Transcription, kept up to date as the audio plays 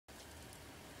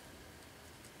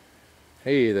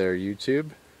Hey there,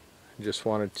 YouTube. Just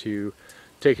wanted to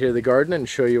take you to the garden and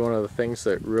show you one of the things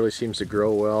that really seems to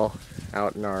grow well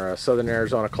out in our southern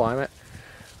Arizona climate.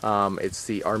 It's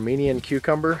the Armenian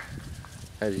cucumber.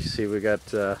 As you see, we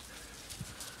got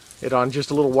it on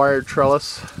just a little wired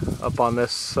trellis up on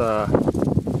this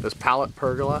this pallet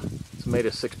pergola. It's made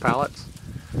of 6 pallets.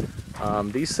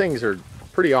 These things are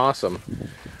pretty awesome.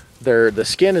 The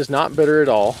skin is not bitter at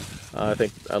all. I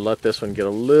think I let this one get a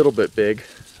little bit big.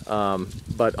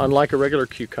 But unlike a regular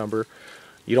cucumber,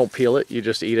 you don't peel it, you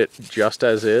just eat it just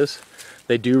as is.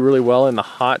 They do really well in the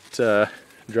hot,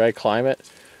 dry climate.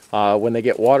 When they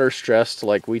get water stressed,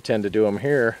 like we tend to do them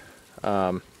here,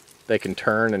 they can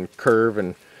turn and curve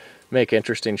and make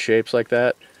interesting shapes like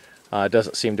that. It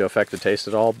doesn't seem to affect the taste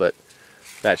at all, but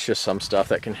that's just some stuff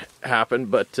that can happen.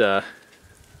 But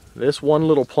this one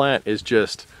little plant is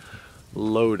just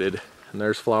loaded. And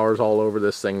there's flowers all over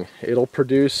this thing. It'll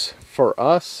produce, for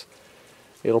us,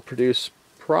 it'll produce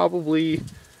probably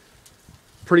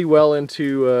pretty well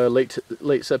into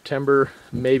late September,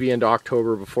 maybe into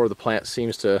October, before the plant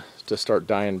seems to start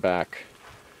dying back.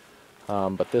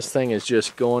 But this thing is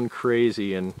just going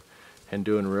crazy and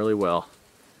doing really well.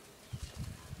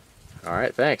 All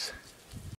right, thanks.